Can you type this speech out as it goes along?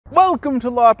Welcome to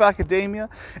Larp Academia,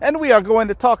 and we are going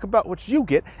to talk about what you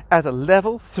get as a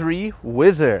level 3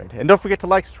 wizard. And don't forget to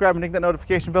like, subscribe, and ring that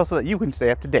notification bell so that you can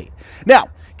stay up to date. Now,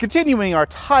 continuing our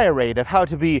tirade of how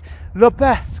to be the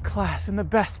best class and the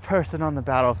best person on the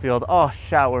battlefield, oh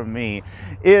shower me,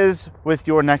 is with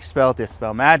your next spell,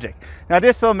 Dispel Magic. Now,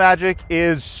 Dispel Magic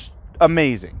is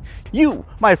amazing. You,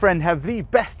 my friend, have the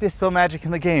best Dispel Magic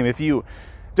in the game if you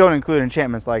don't include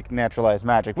enchantments like Naturalized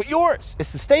Magic, but yours is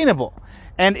sustainable.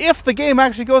 And if the game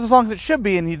actually goes as long as it should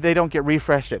be and they don't get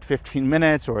refreshed at 15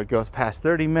 minutes or it goes past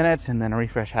 30 minutes and then a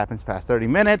refresh happens past 30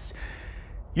 minutes,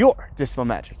 your Dispel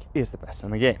Magic is the best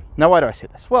in the game. Now, why do I say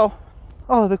this? Well,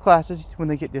 all of the classes, when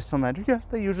they get Dispel Magic, yeah,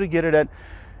 they usually get it at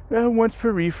once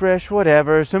per refresh,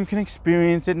 whatever. Some can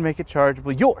experience it and make it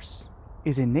chargeable. Yours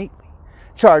is innately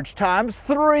charge times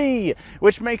 3,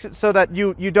 which makes it so that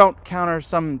you don't counter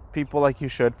some people like you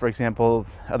should. For example,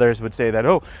 others would say that,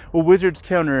 oh, well, wizards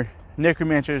counter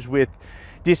necromancers with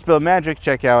Dispel Magic.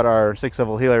 Check out our 6th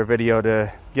level healer video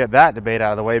to get that debate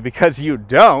out of the way, because you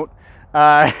don't.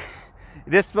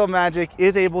 Dispel Magic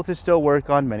is able to still work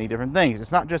on many different things.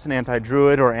 It's not just an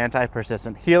anti-druid or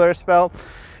anti-persistent healer spell.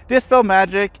 Dispel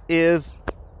Magic is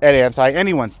an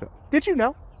anti-anyone spell. Did you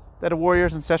know that a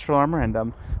warrior's ancestral armor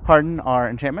and harden are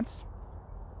enchantments?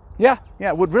 Yeah,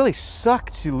 it would really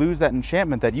suck to lose that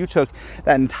enchantment that you took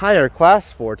that entire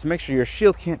class for to make sure your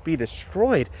shield can't be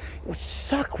destroyed. It would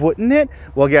suck, wouldn't it?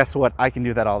 Well, guess what? I can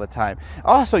do that all the time.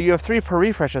 Also, you have 3 per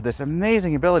refresh of this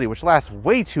amazing ability, which lasts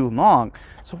way too long.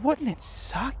 So wouldn't it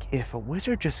suck if a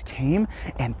wizard just came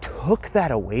and took that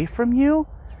away from you?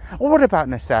 Or what about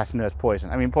an assassin who has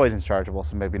poison? I mean, poison's chargeable,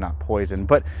 so maybe not poison,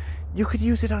 but you could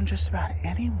use it on just about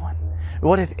anyone.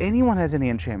 What if anyone has any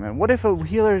enchantment? What if a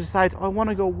healer decides, oh, I want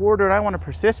to go warder and I want to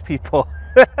persist people?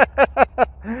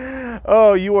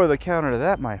 Oh, you are the counter to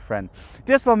that, my friend.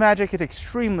 Dispel Magic is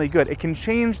extremely good. It can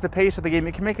change the pace of the game.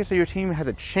 It can make it so your team has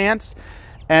a chance.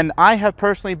 And I have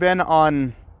personally been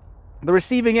on the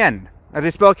receiving end as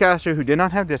a spellcaster who did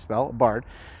not have Dispel, a bard,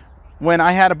 when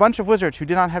I had a bunch of wizards who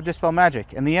did not have Dispel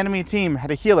Magic, and the enemy team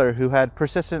had a healer who had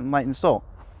Persistent Enlightened Soul.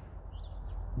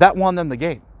 That won them the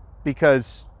game,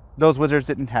 because those wizards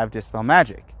didn't have Dispel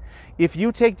Magic. If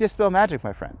you take Dispel Magic,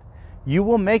 my friend, you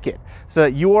will make it so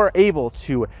that you are able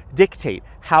to dictate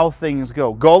how things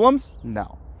go. Golems?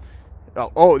 No.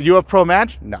 Oh, you have Pro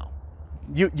Mag? No.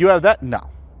 You have that?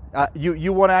 No.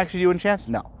 You want to actually do enchants?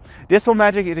 No. Dispel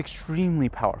Magic is extremely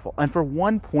powerful, and for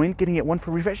 1 point, getting it 1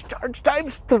 per refresh, charge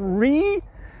times 3?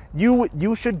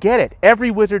 You should get it.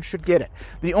 Every wizard should get it.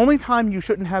 The only time you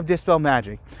shouldn't have Dispel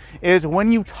Magic is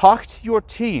when you talk to your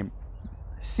team,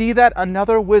 see that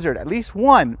another wizard, at least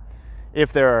one,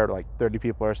 if there are like 30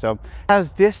 people or so,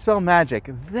 has Dispel Magic.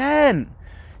 Then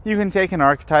you can take an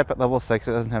archetype at level 6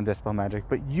 that doesn't have Dispel Magic,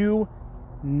 but you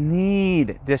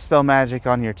need Dispel Magic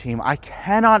on your team. I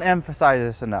cannot emphasize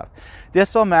this enough.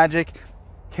 Dispel Magic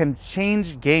can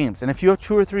change games, and if you have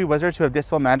 2 or 3 wizards who have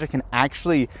Dispel Magic and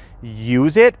actually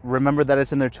use it, remember that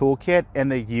it's in their toolkit,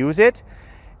 and they use it,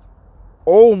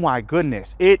 oh my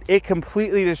goodness, it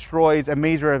completely destroys a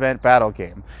major event battle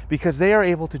game, because they are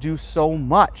able to do so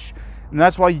much. And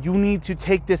that's why you need to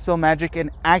take Dispel Magic and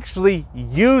actually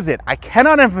use it. I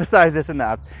cannot emphasize this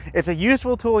enough. It's a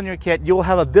useful tool in your kit. You'll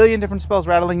have a billion different spells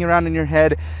rattling around in your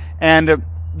head, and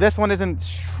this one isn't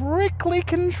strictly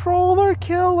control or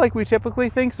kill like we typically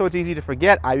think, so it's easy to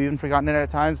forget. I've even forgotten it at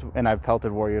times, and I've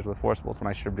pelted warriors with forcibles when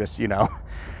I should have just,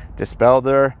 dispelled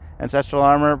their ancestral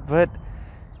armor. But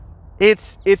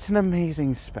it's an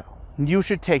amazing spell. You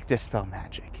should take Dispel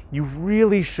Magic. You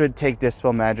really should take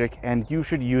Dispel Magic, and you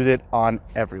should use it on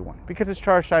everyone, because it's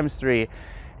charge times 3,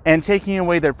 and taking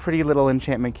away their pretty little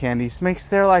enchantment candies makes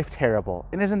their life terrible.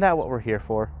 And isn't that what we're here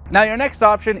for? Now, your next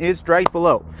option is Drag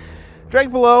Below. Drag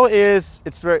Below is,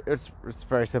 it's a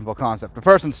very simple concept. The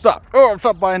person's stopped. Oh, I'm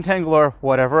stopped by Entangle or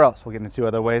whatever else. We'll get into 2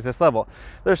 other ways this level.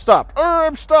 They're stopped. Oh,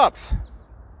 I'm stopped.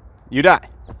 You die.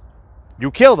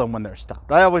 You kill them when they're stopped.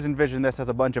 I always envision this as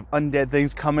a bunch of undead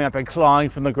things coming up and clawing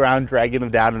from the ground, dragging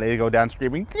them down, and they go down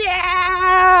screaming,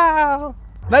 yeah!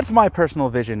 That's my personal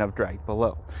vision of Drag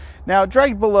Below. Now,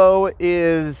 Drag Below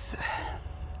is,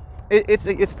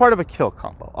 it's part of a kill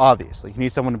combo, obviously. You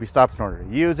need someone to be stopped in order to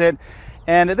use it.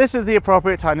 And this is the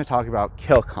appropriate time to talk about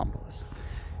kill combos.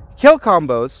 Kill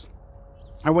combos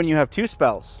are when you have 2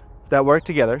 spells that work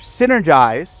together,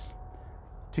 synergize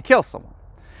to kill someone.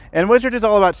 And Wizard is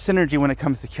all about synergy when it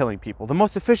comes to killing people. The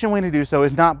most efficient way to do so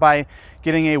is not by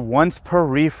getting a once per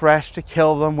refresh to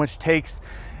kill them, which takes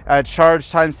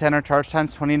charge times 10 or charge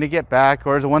times 20 to get back,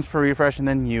 or is a once per refresh and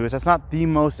then use. That's not the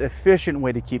most efficient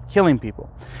way to keep killing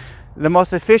people. The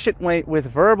most efficient way with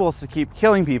verbals to keep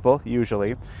killing people,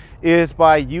 usually, is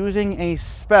by using a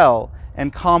spell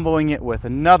and comboing it with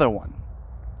another one.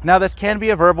 Now this can be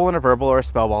a verbal and a verbal, or a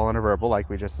spell ball and a verbal, like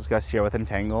we just discussed here with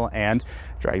Entangle and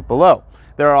Drag Below.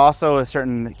 There are also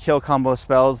certain kill combo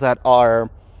spells that are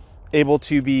able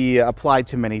to be applied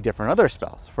to many different other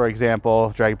spells. For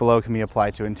example, Drag Below can be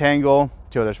applied to Entangle,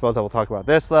 two other spells that we'll talk about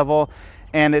this level,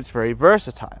 and it's very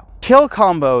versatile. Kill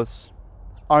combos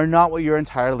are not what your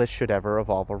entire list should ever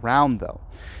revolve around though,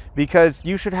 because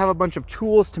you should have a bunch of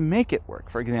tools to make it work.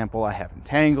 For example, I have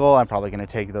Entangle, I'm probably going to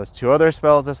take those two other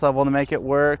spells this level to make it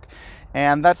work,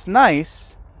 and that's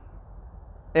nice.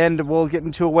 And we'll get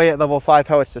into a way at level 5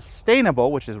 how it's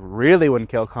sustainable, which is really when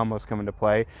kill combos come into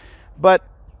play. But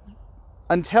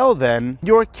until then,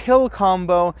 your kill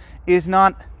combo is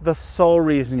not the sole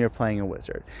reason you're playing a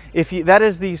wizard. If that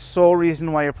is the sole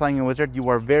reason why you're playing a wizard, you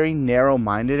are very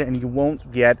narrow-minded and you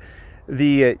won't get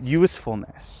the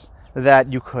usefulness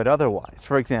that you could otherwise.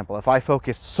 For example, if I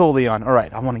focused solely on, all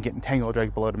right, I want to get Entangle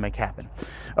Drag Below to make happen.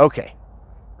 Okay,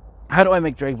 how do I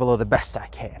make Drag Below the best I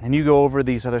can? And you go over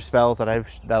these other spells that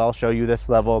I'll show you this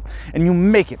level, and you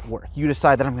make it work. You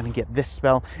decide that I'm going to get this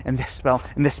spell, and this spell,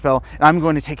 and this spell, and I'm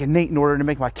going to take Innate in order to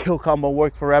make my kill combo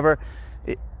work forever.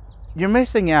 You're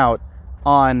missing out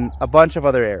on a bunch of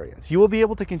other areas. You will be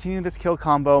able to continue this kill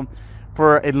combo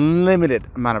for a limited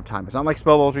amount of time. It's not like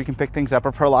spell balls where you can pick things up,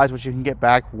 or paralyze, which you can get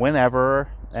back whenever.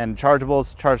 And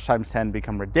chargeables, charge times 10,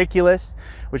 become ridiculous,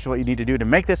 which is what you need to do to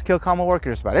make this kill combo work,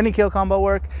 or just about any kill combo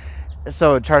work.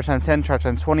 So charge times 10, charge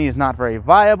times 20 is not very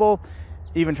viable.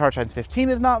 Even charge times 15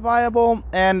 is not viable.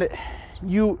 And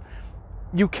you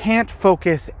can't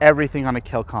focus everything on a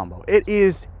kill combo. It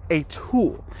is a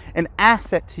tool, an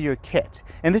asset to your kit.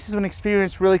 And this is when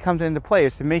experience really comes into play,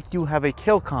 is to make you have a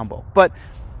kill combo. But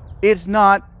it's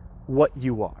not what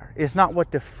you are. It's not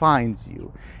what defines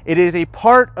you. It is a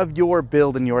part of your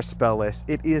build and your spell list.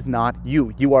 It is not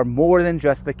you. You are more than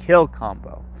just a kill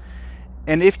combo.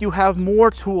 And if you have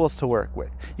more tools to work with,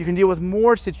 you can deal with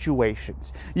more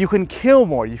situations. You can kill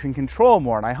more, you can control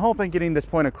more. And I hope I'm getting this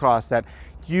point across, that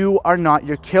you are not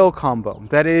your kill combo.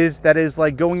 That is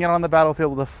like going out on the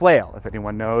battlefield with a flail. If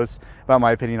anyone knows about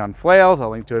my opinion on flails,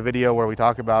 I'll link to a video where we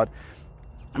talk about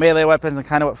melee weapons and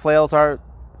kind of what flails are.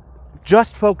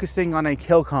 Just focusing on a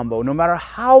kill combo, no matter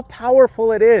how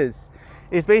powerful it is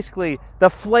basically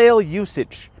the flail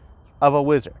usage of a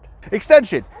wizard.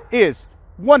 Extension is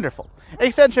wonderful.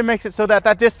 Extension makes it so that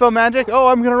Dispel magic, oh,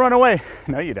 I'm going to run away.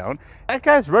 No, you don't. That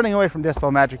guy's running away from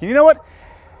Dispel magic. And you know what?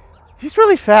 He's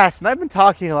really fast, and I've been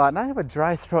talking a lot, and I have a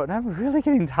dry throat, and I'm really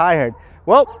getting tired.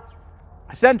 Well,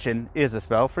 Ascension is a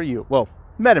spell for you. Well,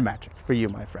 meta magic for you,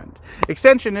 my friend.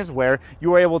 Extension is where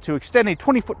you are able to extend a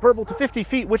 20-foot verbal to 50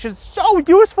 feet, which is so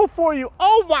useful for you.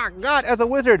 Oh my God, as a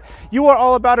wizard, you are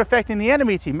all about affecting the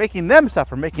enemy team, making them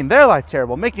suffer, making their life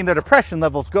terrible, making their depression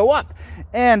levels go up.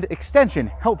 And Extension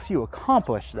helps you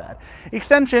accomplish that.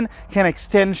 Extension can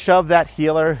extend shove that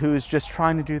healer who's just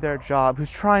trying to do their job,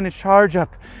 who's trying to charge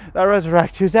up that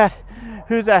resurrect. Who's at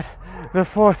the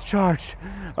 4th charge?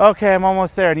 Okay, I'm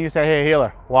almost there. And you say, hey,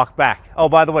 healer, walk back. Oh,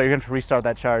 by the way, you're going to restart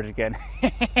that charge again.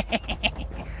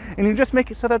 And you just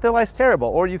make it so that their life's terrible.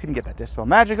 Or you can get that Dispel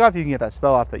magic off. You can get that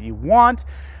spell off that you want.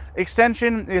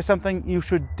 Extension is something you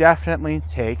should definitely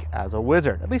take as a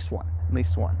wizard. At least one. At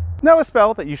least one. Now, a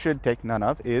spell that you should take none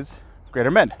of is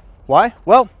Greater Mend. Why?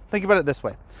 Well, think about it this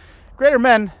way. Greater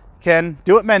Mend can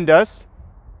do what Mend does.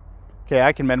 Okay,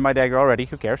 I can mend my dagger already.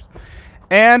 Who cares?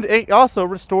 And it also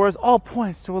restores all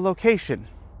points to a location.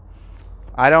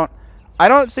 I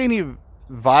don't see any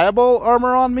viable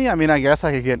armor on me. I mean, I guess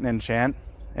I could get an enchant.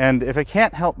 And if it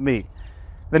can't help me,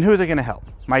 then who's it going to help?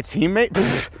 My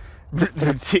teammate?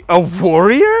 A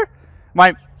warrior?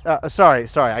 Sorry,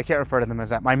 I can't refer to them as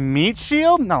that. My meat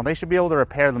shield? No, they should be able to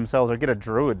repair themselves, or get a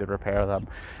druid to repair them.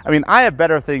 I mean, I have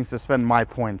better things to spend my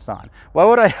points on. Why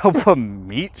would I help a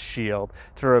meat shield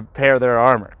to repair their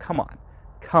armor? Come on.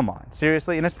 Come on,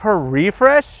 seriously? And it's per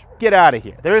refresh? Get out of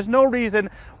here. There is no reason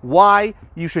why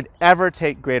you should ever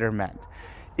take Greater Mend.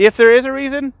 If there is a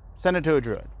reason, send it to a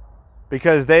druid,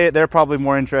 because they're probably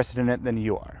more interested in it than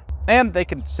you are. And they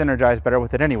can synergize better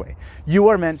with it anyway. You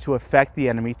are meant to affect the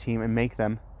enemy team and make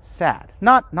them sad.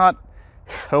 Not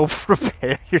help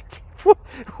repair your team.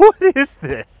 What is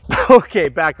this? Okay,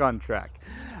 back on track.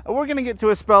 We're going to get to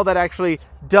a spell that actually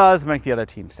does make the other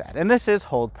team sad, and this is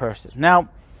Hold Person. Now,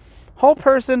 Hold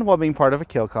Person, while being part of a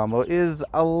kill combo, is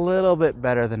a little bit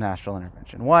better than Astral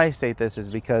Intervention. Why I state this is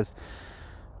because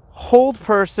Hold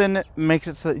Person makes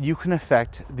it so that you can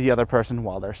affect the other person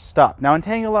while they're stopped. Now,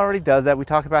 Entangle already does that. We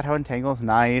talked about how Entangle is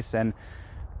nice, and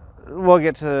we'll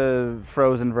get to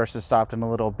Frozen versus Stopped in a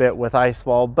little bit with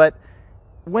Iceball. But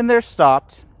when they're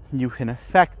stopped, you can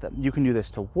affect them. You can do this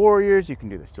to warriors, you can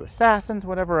do this to assassins,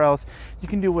 whatever else. You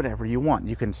can do whatever you want.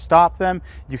 You can stop them.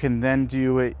 You can then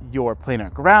do your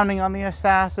planar grounding on the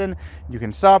assassin. You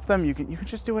can stop them. You can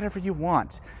just do whatever you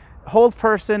want. Hold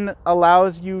person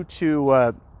allows you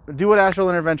to do what Astral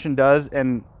Intervention does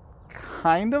and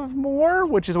kind of more,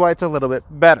 which is why it's a little bit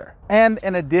better. And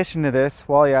in addition to this,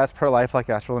 while yes, per life like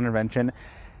Astral Intervention,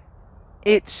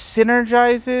 it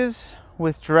synergizes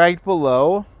with Dragged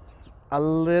Below a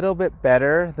little bit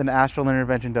better than Astral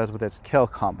Intervention does with its kill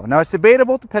combo. Now it's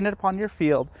debatable dependent upon your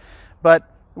field, but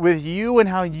with you and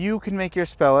how you can make your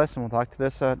spell list, and we'll talk to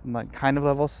this at like kind of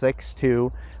level 6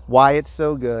 too, why it's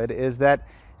so good is that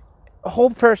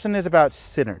Hold Person is about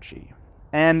synergy.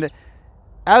 And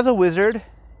as a wizard,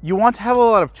 you want to have a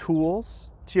lot of tools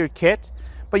to your kit,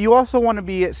 but you also want to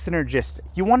be synergistic.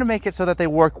 You want to make it so that they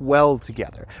work well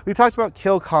together. We've talked about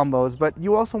kill combos, but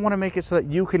you also want to make it so that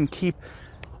you can keep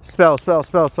spell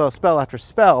after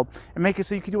spell and make it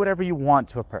so you can do whatever you want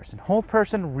to a person. Hold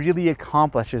Person really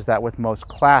accomplishes that with most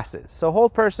classes. So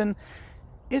Hold Person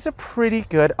is a pretty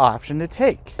good option to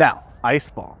take. Now,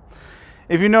 Iceball.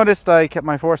 If you noticed, I kept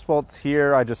my Force Bolts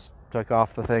here. I just took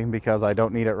off the thing because I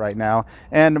don't need it right now.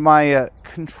 And my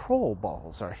control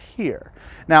balls are here.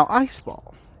 Now,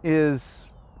 Iceball is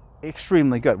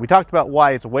extremely good. We talked about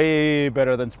why it's way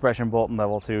better than Suppression Bolt in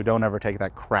level 2. Don't ever take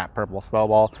that crap purple spell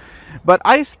ball. But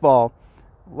Iceball,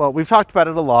 well, we've talked about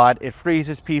it a lot. It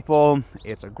freezes people.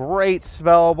 It's a great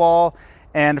spell ball.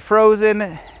 And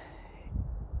Frozen,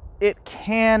 it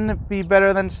can be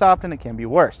better than Stopped and it can be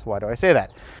worse. Why do I say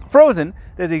that? Frozen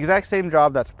does the exact same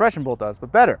job that Suppression Bolt does,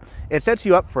 but better. It sets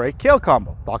you up for a kill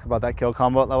combo. Talk about that kill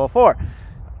combo at level 4.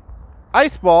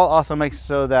 Iceball also makes it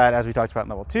so that, as we talked about in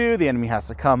level 2, the enemy has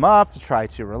to come up to try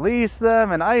to release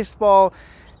them, and Iceball,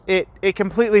 it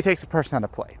completely takes a person out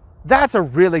of play. That's a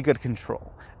really good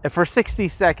control. If for 60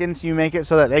 seconds you make it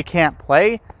so that they can't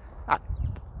play,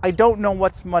 I don't know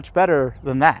what's much better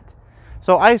than that.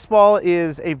 So Iceball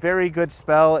is a very good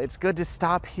spell. It's good to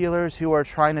stop healers who are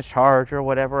trying to charge or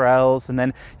whatever else, and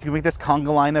then you can make this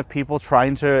conga line of people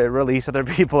trying to release other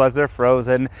people as they're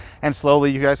frozen, and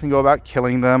slowly you guys can go about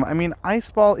killing them. I mean,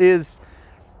 Iceball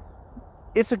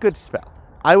it's a good spell.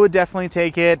 I would definitely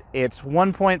take it. It's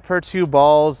 1 point per 2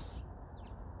 balls.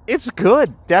 It's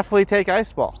good. Definitely take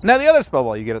Iceball. Now the other spell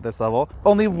ball you get at this level,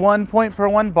 only 1 point per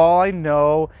 1 ball, I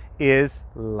know, is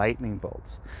Lightning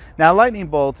Bolt. Now Lightning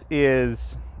Bolt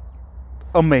is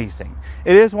amazing.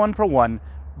 It is 1 per 1,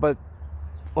 but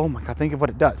oh my god, think of what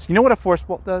it does. You know what a Force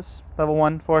Bolt does? Level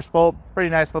 1 Force Bolt, pretty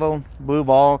nice little blue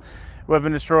ball,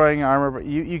 weapon destroying armor, but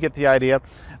you get the idea.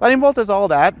 Lightning Bolt does all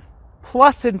that,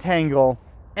 plus Entangle,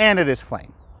 and it is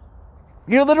Flame.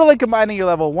 You're literally combining your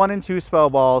level 1 and 2 spell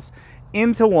balls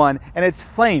into one, and it's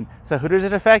Flame. So who does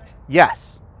it affect?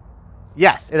 Yes,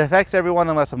 it affects everyone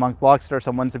unless a monk blocks it or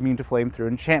someone's immune to flame through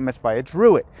enchantments by a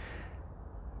druid.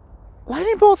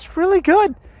 Lightning Bolt's really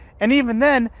good. And even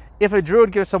then, if a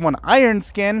druid gives someone Iron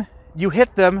Skin, you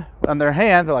hit them on their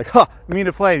hand, they're like, huh, immune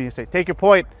to flame. You say, take your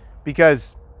point,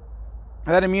 because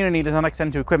that immunity does not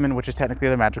extend to equipment, which is technically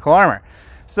their magical armor.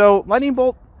 So Lightning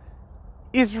Bolt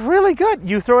is really good.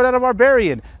 You throw it at a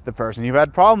barbarian, the person you've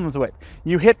had problems with.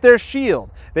 You hit their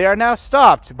shield. They are now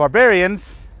stopped.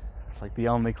 Barbarians, like the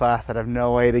only class that have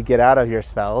no way to get out of your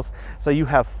spells, so you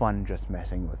have fun just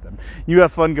messing with them. You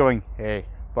have fun going, hey,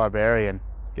 barbarian,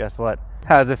 guess what?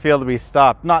 How does it feel to be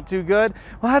stopped? Not too good?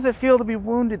 Well, how does it feel to be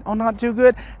wounded? Oh, not too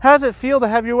good? How does it feel to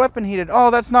have your weapon heated?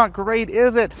 Oh, that's not great,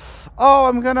 is it? Oh,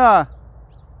 I'm gonna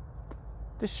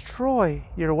destroy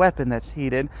your weapon that's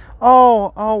heated.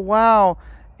 Oh, wow.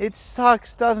 It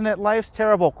sucks, doesn't it? Life's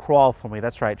terrible. Crawl for me.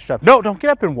 That's right, shove. No, don't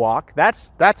get up and walk.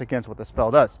 That's against what the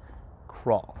spell does.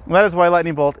 Crawl. That is why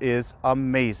Lightning Bolt is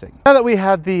amazing. Now that we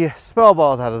have the spell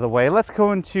balls out of the way, let's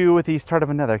go into the start of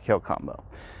another kill combo.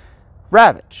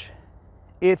 Ravage.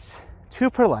 It's 2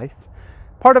 per life,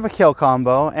 part of a kill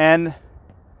combo, and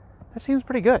that seems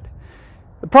pretty good.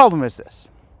 The problem is this.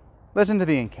 Listen to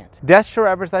the incant. Death shall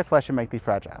ravage thy flesh and make thee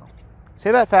fragile.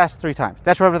 Say that fast 3 times.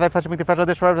 Death shall ravage thy flesh and make thee fragile.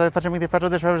 Death shall ravage thy flesh and make thee fragile.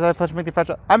 Death shall ravage thy flesh and make thee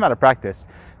fragile. I'm out of practice.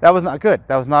 That was not good.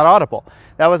 That was not audible.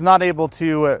 That was not able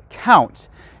to count.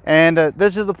 And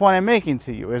this is the point I'm making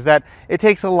to you, is that it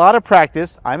takes a lot of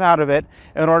practice, I'm out of it,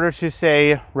 in order to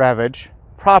say Ravage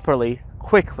properly,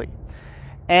 quickly.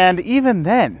 And even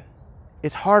then,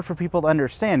 it's hard for people to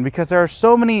understand because there are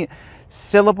so many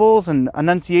syllables and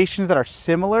enunciations that are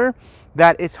similar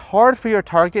that it's hard for your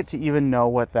target to even know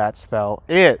what that spell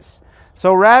is.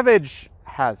 So Ravage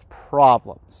has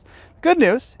problems. Good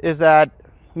news is that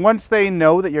once they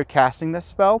know that you're casting this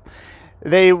spell,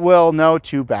 they will know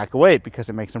to back away because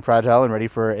it makes them fragile and ready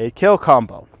for a kill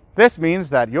combo. This means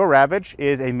that your Ravage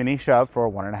is a mini shove for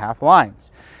 1.5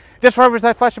 lines. Just for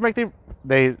that flash to make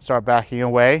they start backing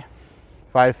away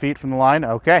 5 feet from the line.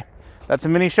 Okay, that's a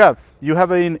mini shove. You have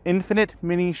an infinite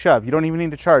mini shove. You don't even need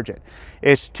to charge it.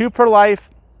 It's 2 per life.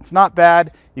 It's not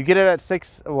bad. You get it at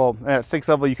 6, well, at 6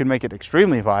 level, you can make it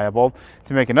extremely viable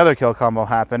to make another kill combo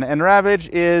happen. And Ravage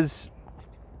it's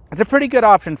a pretty good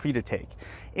option for you to take.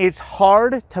 It's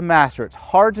hard to master. It's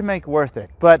hard to make worth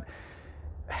it, but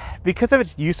because of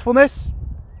its usefulness,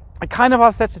 it kind of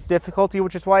offsets its difficulty,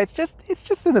 which is why it's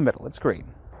just in the middle. It's green.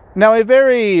 Now, a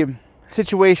very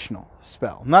situational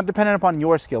spell, not dependent upon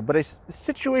your skill, but a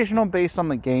situational based on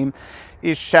the game,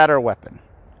 is Shatter Weapon.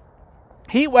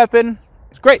 Heat Weapon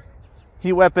is great.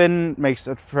 Heat Weapon makes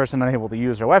a person unable to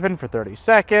use their weapon for 30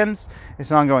 seconds. It's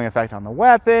an ongoing effect on the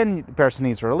weapon. The person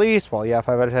needs release. Well, yeah,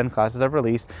 5 out of 10 classes have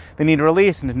release. They need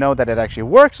release and to know that it actually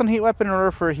works on Heat Weapon in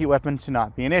order for Heat Weapon to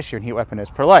not be an issue. And Heat Weapon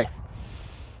is per life.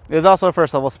 It is also a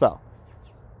first level spell.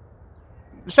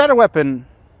 Shatter Weapon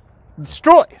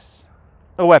destroys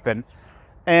a weapon,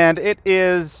 and it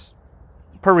is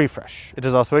per refresh. It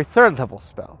is also a 3rd level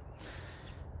spell.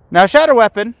 Now, Shatter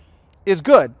Weapon is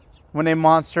good when a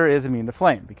monster is immune to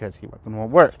flame, because Heat Weapon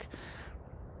won't work.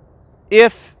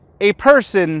 If a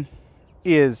person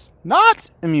is not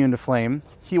immune to flame,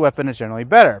 Heat Weapon is generally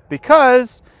better,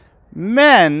 because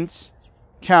Mend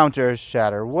counters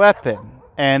Shatter Weapon,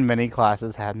 and many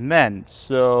classes have Mend,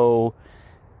 so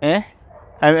I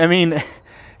mean,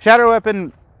 Shatter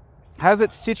Weapon has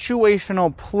its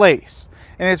situational place,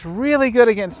 and it's really good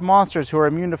against monsters who are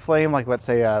immune to flame, like let's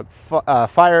say a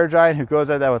fire giant who goes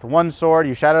at that with 1 sword,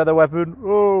 you shatter the weapon,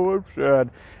 oh, I'm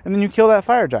sad, and then you kill that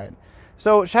fire giant.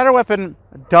 So Shatter Weapon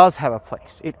does have a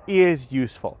place. It is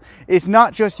useful. It's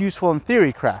not just useful in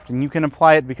theorycraft, and you can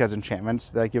apply it because enchantments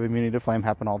that give immunity to flame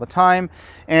happen all the time.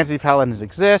 Anti-paladins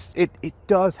exist. It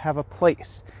does have a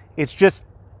place. It's just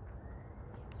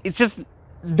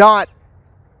not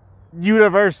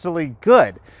universally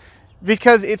good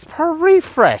because it's per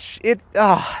refresh. It's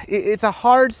a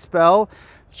hard spell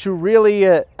to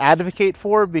really advocate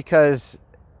for, because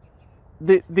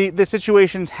the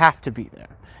situations have to be there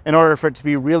in order for it to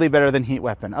be really better than Heat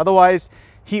Weapon. Otherwise,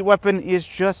 Heat Weapon is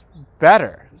just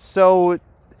better. So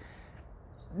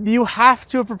you have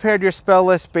to have prepared your spell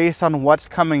list based on what's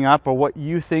coming up or what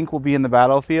you think will be in the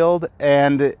battlefield.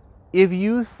 And if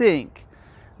you think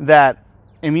that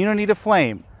immunity to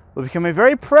flame will become a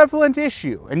very prevalent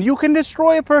issue and you can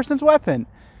destroy a person's weapon,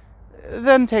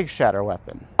 then take Shatter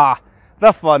Weapon.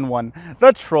 The fun one,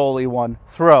 the trolly one,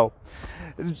 Throw.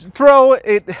 Throw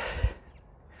it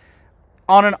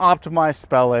on an optimized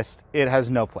spell list. It has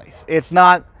no place. It's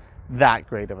not that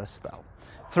great of a spell.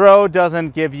 Throw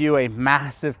doesn't give you a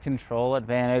massive control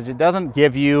advantage. It doesn't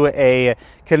give you a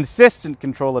consistent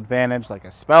control advantage like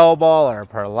a Spell Ball or a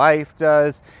per life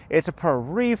does. It's a per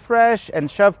refresh,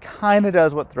 and Shove kind of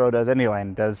does what Throw does anyway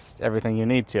and does everything you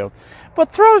need to.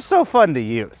 But Throw's so fun to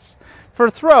use. For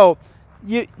Throw,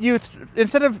 you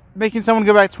instead of making someone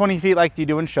go back 20 feet like you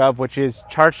do in Shove, which is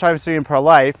charge times 3 and per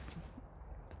life,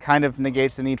 kind of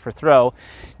negates the need for Throw,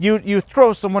 you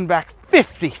throw someone back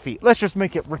 50 feet. Let's just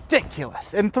make it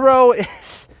ridiculous. And Throw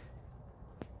is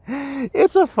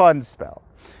it's a fun spell.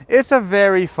 It's a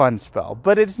very fun spell,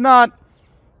 but it's not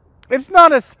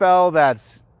a spell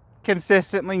that's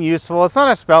consistently useful. It's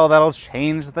not a spell that'll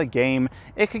change the game.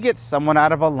 It could get someone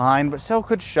out of a line, but so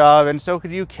could Shove, and so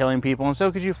could you killing people, and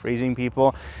so could you freezing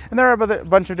people. And there are a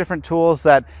bunch of different tools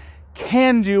that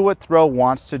can do what Throw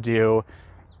wants to do,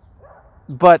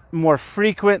 but more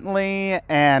frequently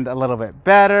and a little bit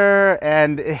better.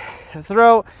 And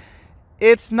Throw,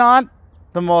 it's not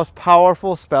the most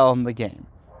powerful spell in the game,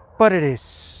 but it is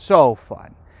so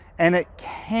fun and it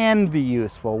can be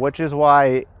useful, which is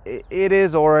why it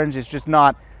is orange. It's just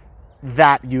not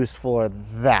that useful or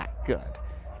that good.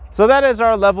 So that is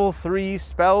our level 3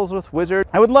 spells with Wizard.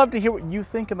 I would love to hear what you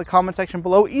think in the comment section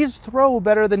below. Is Throw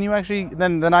better than you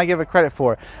than I give it credit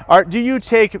for? Do you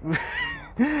take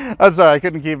I'm sorry, I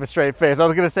couldn't keep a straight face. I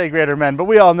was going to say Greater Men, but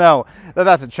we all know that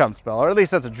that's a chump spell, or at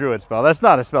least that's a druid spell. That's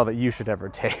not a spell that you should ever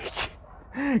take.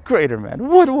 Greater Men,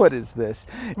 what is this?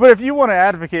 But if you want to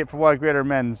advocate for why Greater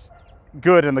Men's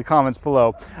good in the comments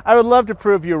below, I would love to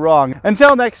prove you wrong.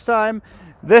 Until next time,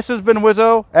 this has been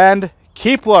Wizzo, and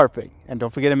keep LARPing. And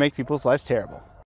don't forget to make people's lives terrible.